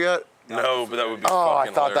that to you yet? No, but that would be Oh, I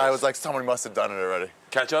fucking thought that. I hilarious. was like, someone must have done it already.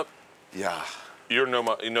 Catch up? Yeah. You're no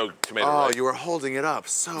tomato, Oh, right? you were holding it up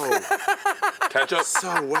so Ketchup?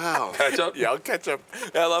 so well. Ketchup? Yeah, I'll ketchup.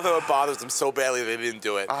 I love how it bothers him so badly they didn't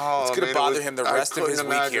do it. Oh, it's gonna man, bother was- him the rest of his I couldn't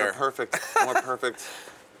week imagine here. a more perfect.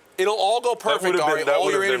 It'll all go perfect, would've been- Ari. that All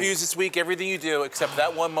would've your been- interviews this week, everything you do, except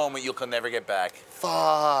that one moment you'll never get back.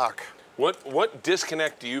 Fuck. What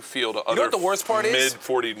disconnect do you feel to other know what the worst part is?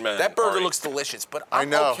 mid-40 men? That burger Ari? looks delicious, but I I'm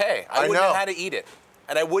know. okay. I wouldn't know. have had to eat it.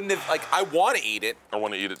 And I wouldn't have, I want to eat it. I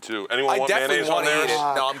want to eat it too. Anyone I want definitely mayonnaise on want to theirs? eat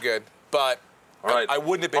it. No, I'm good. But All right. I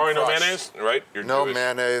wouldn't have been Ari, no crushed. mayonnaise, right? You're No Jewish.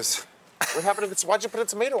 mayonnaise. What happened if it's? Why'd you put a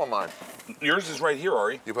tomato on mine? Yours is right here,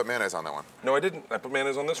 Ari. You put mayonnaise on that one. No, I didn't. I put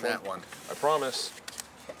mayonnaise on this That one. I promise.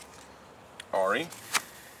 Ari.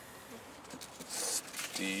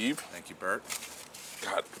 Steve. Thank you, Bert.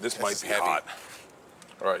 God, this might is be heavy. hot.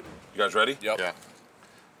 All right, you guys ready? Yep. Yeah.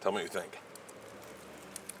 Tell me what you think.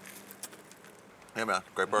 Hey man,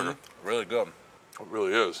 great burger. Really good. It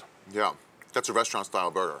really is. Yeah. That's a restaurant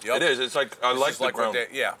style burger. Yep. It is. It's like I This like is the like ground.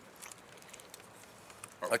 yeah.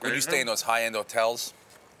 Like when you stay in those high-end hotels.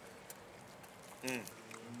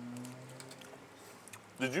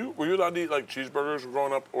 Were you allowed to eat like cheeseburgers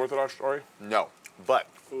growing up Orthodox, Ari? No, but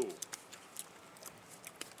Ooh.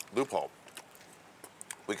 loophole.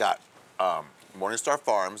 We got Morningstar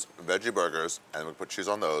Farms veggie burgers, and we put cheese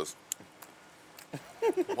on those.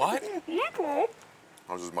 What? That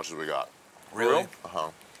was as much as we got. Really? Uh huh.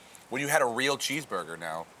 When you had a real cheeseburger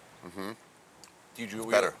now. Mm-hmm. Did you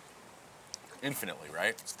Better. Infinitely, right?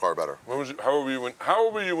 It's far better. How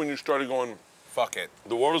old were you when you started going? Fuck it.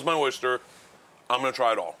 The world is my oyster. I'm gonna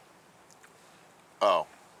try it all. Oh.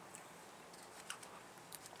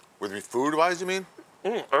 With me food-wise, you mean?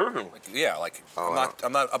 Everything. Yeah, like Oh,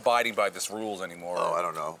 I'm not abiding by this rules anymore. Oh, I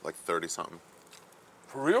don't know, like 30-something.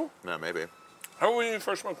 For real? Yeah, maybe. How old were you when you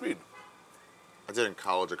first smoked weed? I did in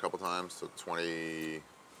college a couple times, so 22,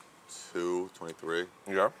 23.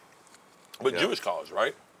 Yeah. But Yeah. Jewish college,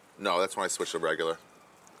 right? No, that's when I switched to regular.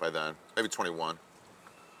 By then, maybe 21.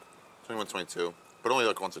 21, 22. But only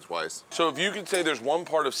like once or twice. So if you could say there's one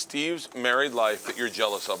part of Steve's married life that you're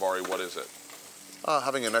jealous of, Ari, what is it?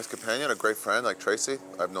 Having a nice companion, a great friend like Tracy.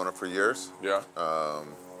 I've known her for years. Yeah.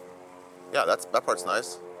 Yeah, that part's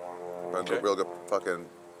nice. Okay. Real good fucking.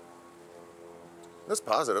 There's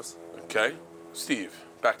positives. Okay. Steve,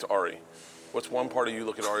 back to Ari. What's one part of you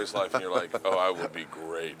look at Ari's life and you're like, oh, I would be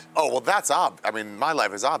great? Oh well, that's I mean, my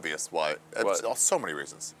life is obvious. Why? What? So many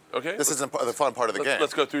reasons. Okay. This isn't the fun part of the game.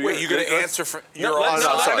 Let's go through Wait, yours. you're gonna Let's- answer for No, your let's- no,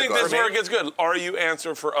 I sorry, think go this is ahead. where it gets good. Ari, you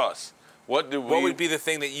answer for us. What What would be the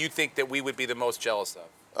thing that you think that we would be the most jealous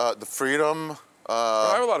of? The freedom.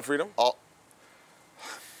 I have a lot of freedom. All.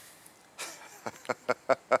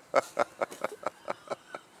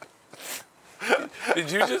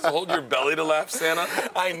 Did you just hold your belly to laugh, Santa?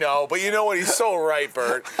 I know, but you know what? He's so right,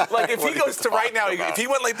 Bert. Like if What he are goes you to right now, talking about? if he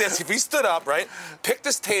went like this, if he stood up, right, picked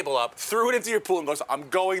this table up, threw it into your pool, and goes, "I'm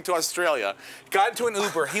going to Australia," got into an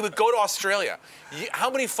Uber, he would go to Australia.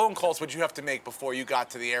 How many phone calls would you have to make before you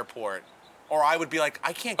got to the airport? Or I would be like,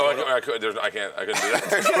 I can't go. Oh, to- I couldn't do that.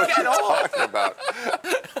 What are you talking about?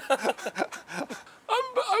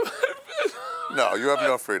 No, you have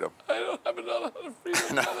no freedom. I don't have a lot of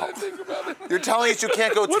freedom now that I think about it. You're telling us you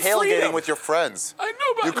can't go What tailgating freedom? with your friends. I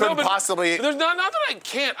know, but You couldn't no, but possibly. There's not that I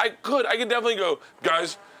can't. I could. I could definitely go,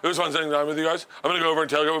 guys. It was fun spending time with you guys. I'm gonna go over and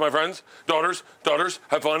tailgate with my friends, daughters.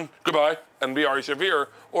 Have fun. Goodbye, and be Ari Shaffir.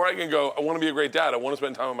 Or I can go. I want to be a great dad. I want to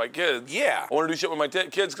spend time with my kids. Yeah. I want to do shit with my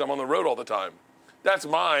kids because I'm on the road all the time. That's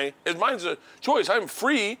mine's a choice. I'm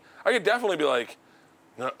free. I could definitely be like,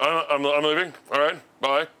 no, I'm leaving. All right,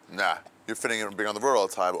 bye. Nah, you're fitting in being on the road all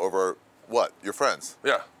the time over what? Your friends.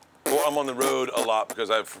 Yeah. Well, I'm on the road a lot because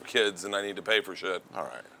I have kids and I need to pay for shit. All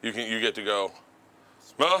right. You get to go.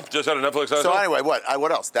 Well, just had a Netflix. So anyway,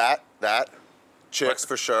 what else? That chicks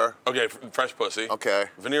for sure. Okay, fresh pussy. Okay.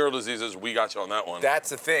 Venereal diseases, we got you on that one. That's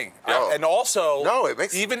the thing. Oh. And also, No, it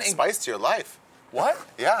makes even spice to your life. what?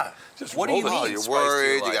 Yeah. Just What do you roll it. mean? Oh, you're spice to your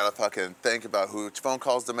worried. You life? gotta fucking think about which phone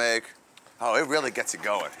calls to make. Oh, it really gets you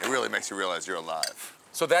going. It really makes you realize you're alive.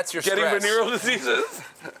 So that's your Getting stress. venereal diseases?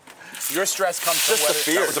 Your stress comes from Just the whether.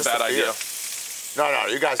 fear. That was a just bad the idea. fear. No,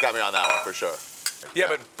 you guys got me on that one for sure. Yeah,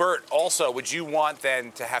 but Bert, also, would you want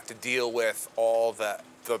then to have to deal with all the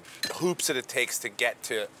hoops that it takes to get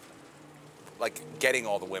to, like, getting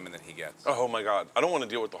all the women that he gets? Oh my God. I don't want to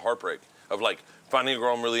deal with the heartbreak of like finding a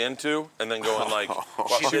girl I'm really into and then going like,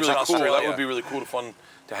 she's She's really in cool. Australia. That would be really cool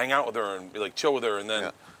to hang out with her and be like chill with her and then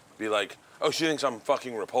Yeah. be like, oh, she thinks I'm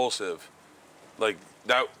fucking repulsive. Like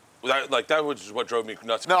that was what drove me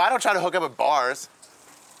nuts. No, I don't try to hook up at bars.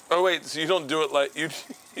 Oh wait, so you don't do it like you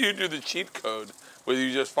do the cheat code Whether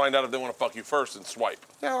you just find out if they want to fuck you first and swipe.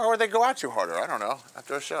 Yeah, or they go at you harder. I don't know.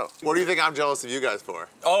 After a show. What do you think I'm jealous of you guys for?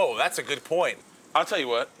 Oh, that's a good point. I'll tell you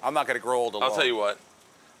what. I'm not gonna grow old alone. I'll tell you what.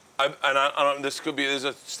 I don't, this is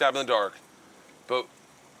a stab in the dark, but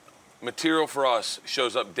material for us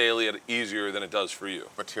shows up daily easier than it does for you.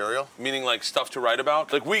 Material? Meaning like stuff to write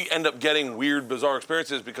about. Like we end up getting weird, bizarre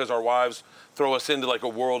experiences because our wives throw us into like a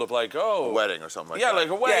world of like, oh. A wedding or something like that. that. Yeah, like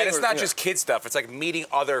a wedding. Yeah, and it's not just kid stuff. It's like meeting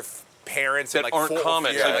other parents that and like aren't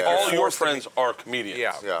comics. Yeah, like all your friends are comedians.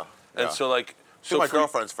 Yeah. Yeah. And so like. So my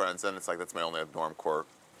girlfriend's friends, then it's like that's my only norm core.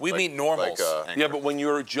 We meet normals. Yeah, but when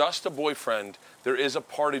you're just a boyfriend, there is a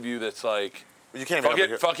part of you that's like, you can't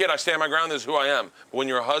fuck it, I stand my ground, this is who I am. But when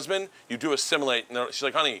you're a husband, you do assimilate. And she's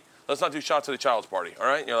like, honey, let's not do shots at a child's party, all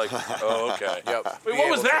right? And you're like, oh, okay. Yep. Wait, what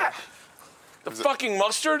was that? The fucking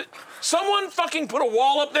mustard? Someone fucking put a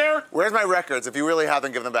wall up there? Where's my records? If you really have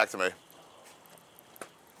them, give them back to me.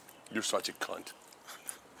 You're such a cunt.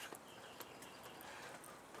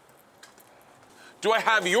 Do I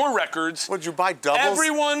have your records? What, did you buy doubles?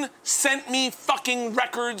 Everyone sent me fucking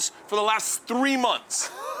records for the last 3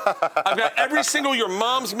 months. I've got every single, your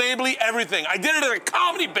mom's Mabley, everything. I did it as a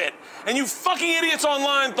comedy bit, and you fucking idiots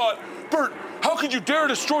online thought, Bert, how could you dare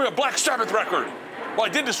destroy a Black Sabbath record? Well, I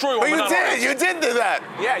did destroy one, but not ours. you did do that.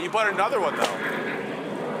 Yeah, you bought another one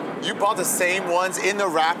though. You bought the same ones in the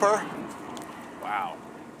wrapper? Wow.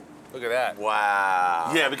 Look at that.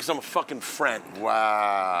 Wow. Yeah, because I'm a fucking friend.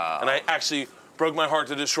 Wow. And I actually broke my heart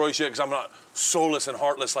to destroy shit because I'm not soulless and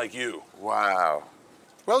heartless like you. Wow.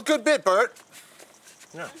 Well, good bit, Bert.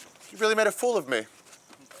 Yeah. You really made a fool of me.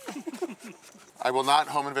 I will not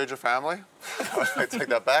home invade your family. I take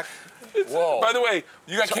that back. Whoa. By the way,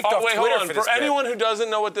 you got kicked off wait, Twitter hold on. for this anyone who doesn't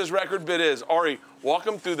know what this record bit is, Ari, walk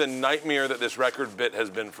them through the nightmare that this record bit has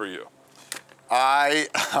been for you. I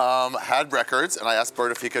had records, and I asked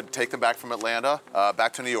Bert if he could take them back from Atlanta,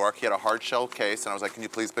 back to New York. He had a hard shell case, and I was like, can you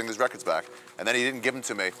please bring these records back? And then he didn't give them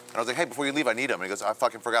to me. And I was like, hey, before you leave, I need them. And he goes, I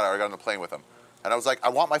fucking forgot. I already got on the plane with them. And I was like, I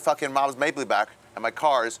want my fucking mom's Mabley back and my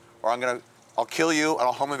cars, or I'll kill you, and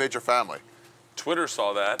I'll home invade your family. Twitter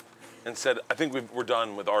saw that and said, I think we're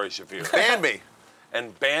done with Ari Shaffir. Ban me.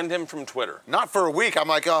 And banned him from Twitter. Not for a week. I'm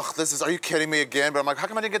like, oh, are you kidding me again? But I'm like, how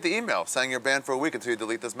come I didn't get the email saying you're banned for a week until you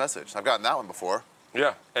delete this message? I've gotten that one before.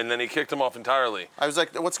 Yeah, and then he kicked him off entirely. I was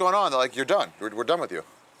like, what's going on? They're like, you're done. We're done with you.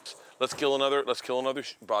 Let's kill another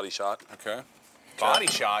body shot. Okay. Body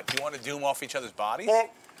shot? Do you want to do them off each other's bodies?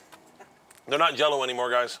 They're not Jell-O anymore,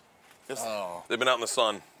 guys. Oh. They've been out in the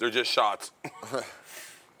sun. They're just shots.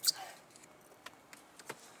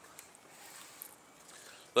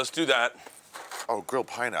 Let's do that. Oh, grilled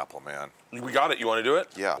pineapple, man. We got it. You want to do it?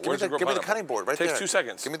 Yeah. Where's give me the cutting board right Takes there. 2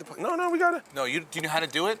 seconds. Give me the. No, we got it. No, do you know how to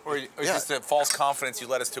do it, or is Yeah. this the false confidence you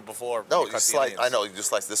led us to before? No, you you cut the slice. onions? I know. You just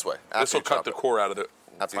slice this way. This will cut the core out of it.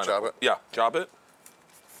 After you chop it? Yeah, chop it.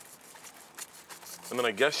 And then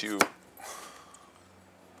I guess you.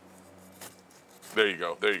 There you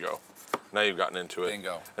go. There you go. Now you've gotten into it.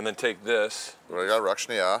 Bingo. And then take this. Right,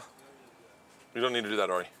 Rakshniya. You don't need to do that,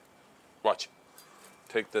 Ari. Watch.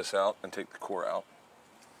 Take this out and take the core out.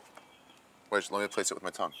 Wait, let me place it with my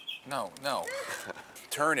tongue. No.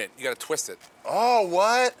 Turn it. You got to twist it. Oh,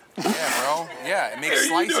 what? Yeah, bro. Yeah, it makes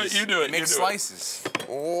Here, you do slices. it, you do it, It makes you do it. slices.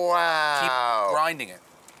 Wow. Keep grinding it.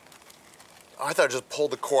 Oh, I thought I just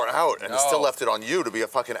pulled the core out and No. still left it on you to be a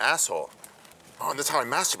fucking asshole. Oh, and that's how I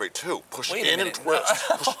masturbate too. Push Wait a in and minute. twist.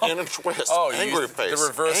 Push in and twist. Oh, you Angry used face. the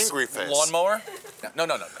reverse Angry face. lawnmower? No.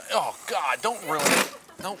 Oh, God, don't ruin it.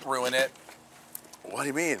 Don't ruin it. What do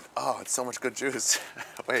you mean? Oh, it's so much good juice.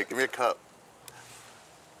 Wait, give me a cup.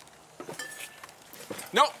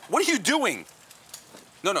 No, what are you doing?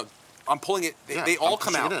 No, I'm pulling it. They all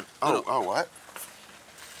come out. In. No. Oh, what?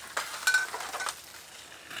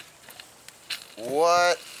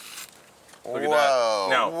 What? Look at that.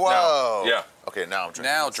 Now, Whoa. yeah. Okay, now I'm drinking.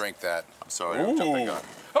 Now this. drink that. I'm sorry, I'm jumping on.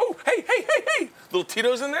 Oh, hey. Little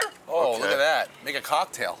Tito's in there? Oh, Okay. look at that. Make a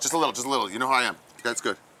cocktail. Just a little. You know how I am. That's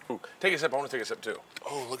good. Ooh, take a sip. I want to take a sip too.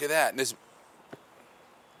 Oh, look at that. And this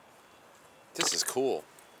is cool.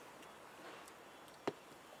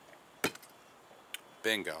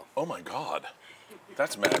 Bingo. Oh my God.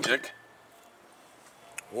 That's magic.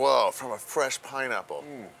 Whoa, from a fresh pineapple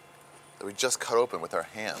that we just cut open with our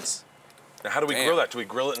hands. Now, how do we Damn. grill that? Do we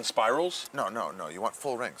grill it in spirals? No. You want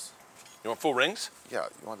full rings. You want full rings? Yeah,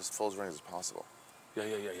 you want as full as rings as possible. Yeah.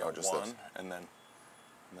 Or just One, this. and then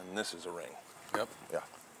this is a ring. Yep. Yeah.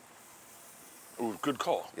 Ooh, good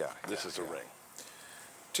call. Yeah, This is a ring.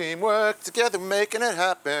 Teamwork, together making it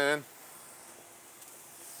happen.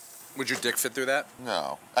 Would your dick fit through that?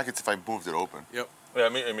 No, I could if I moved it open. Yep. Yeah,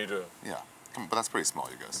 me too. Yeah, come on, but that's pretty small,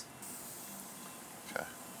 you guys. Okay.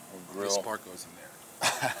 Grill. The spark goes in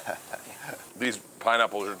there. These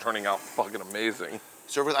pineapples are turning out fucking amazing.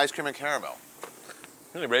 Serve with ice cream and caramel.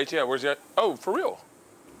 Really, Rach? Yeah, where's that? Oh, for real?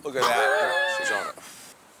 Look at that. She's on it.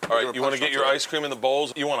 All right, you want to get your ice cream in the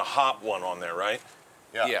bowls? You want a hot one on there, right?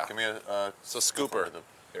 Yeah. Give me a So scooper.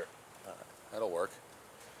 Here. That'll work.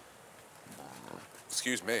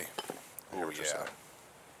 Excuse me. Hear what you're saying.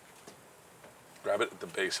 Grab it at the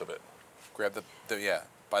base of it. Grab the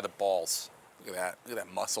by the balls. Look at that. Look at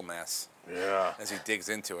that muscle mass Yeah. as he digs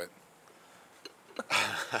into it.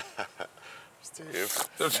 Steve.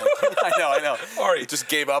 I know. Ari. He just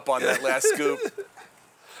gave up on that last scoop.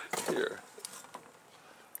 Here.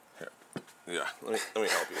 Yeah, let me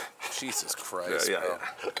help you. Jesus Christ, bro.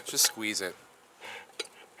 Just squeeze it.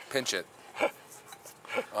 Pinch it.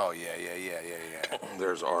 Oh, yeah.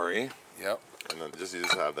 There's Ari. Yep. And then you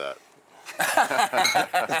just have that.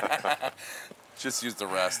 Just use the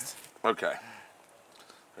rest. Okay.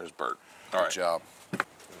 There's Bert. All Good right. job.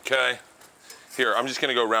 Okay. Here, I'm just going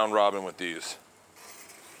to go round robin with these.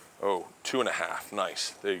 Oh, 2.5. Nice.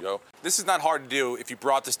 There you go. This is not hard to do if you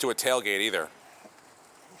brought this to a tailgate either.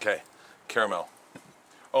 Okay. Caramel.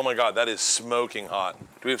 Oh my God, that is smoking hot. Do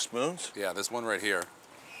we have spoons? Yeah, there's one right here.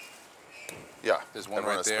 Yeah. There's one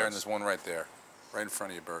everyone right has there, and spoons. there's one right there. Right in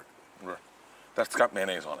front of you, Bert. That's got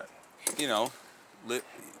mayonnaise on it. You know,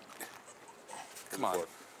 come on.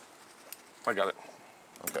 I got it.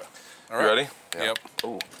 Okay. All You right. ready? Yeah. Yep.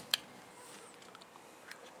 Ooh.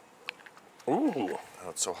 Ooh. Oh,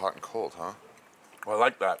 it's so hot and cold, huh? I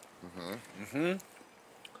like that.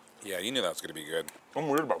 Yeah, you knew that was going to be good. I'm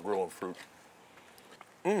weird about grilling fruit.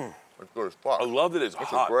 It's good as fuck. I love that it's This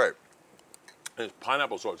hot. is great. It's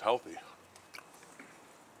pineapple, so it's healthy.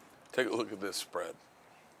 Take a look at this spread.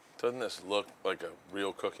 Doesn't this look like a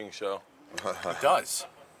real cooking show? It does.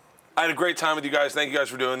 I had a great time with you guys. Thank you guys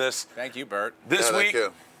for doing this. Thank you, Bert. This Yeah, thank week,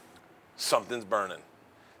 you. something's burning.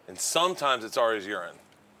 And sometimes it's Ari's urine.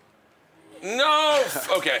 No!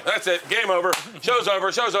 Okay, that's it. Game over. Show's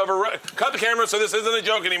over. Show's over. Cut the camera so this isn't a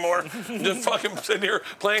joke anymore. Just fucking sitting here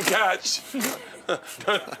playing catch. Just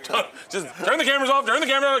turn the cameras off. Turn the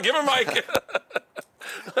camera on. Give him a mic.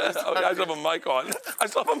 Oh, I still have a mic on. I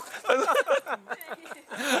still have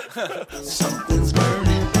a... Something's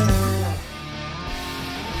burning.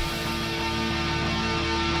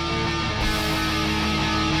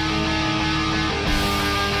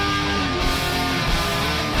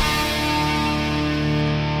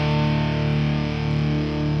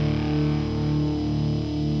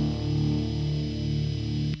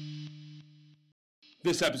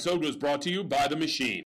 This episode was brought to you by The Machine.